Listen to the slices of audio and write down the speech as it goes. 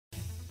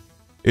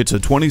It's a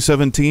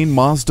 2017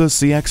 Mazda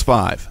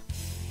CX-5.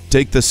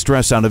 Take the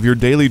stress out of your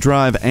daily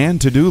drive and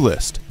to-do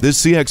list.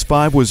 This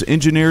CX-5 was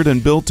engineered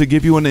and built to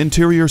give you an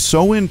interior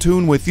so in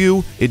tune with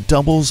you, it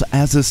doubles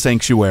as a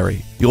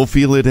sanctuary. You'll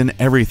feel it in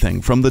everything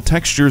from the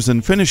textures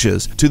and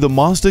finishes to the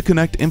Mazda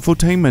Connect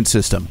infotainment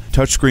system,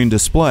 touchscreen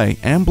display,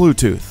 and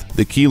Bluetooth.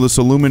 The keyless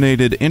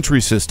illuminated entry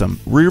system,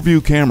 rear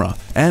view camera,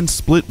 and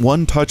split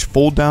one-touch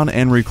fold-down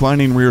and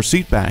reclining rear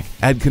seat back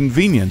add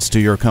convenience to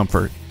your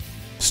comfort.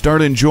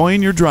 Start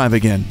enjoying your drive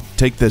again.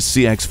 Take this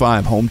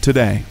CX-5 home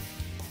today.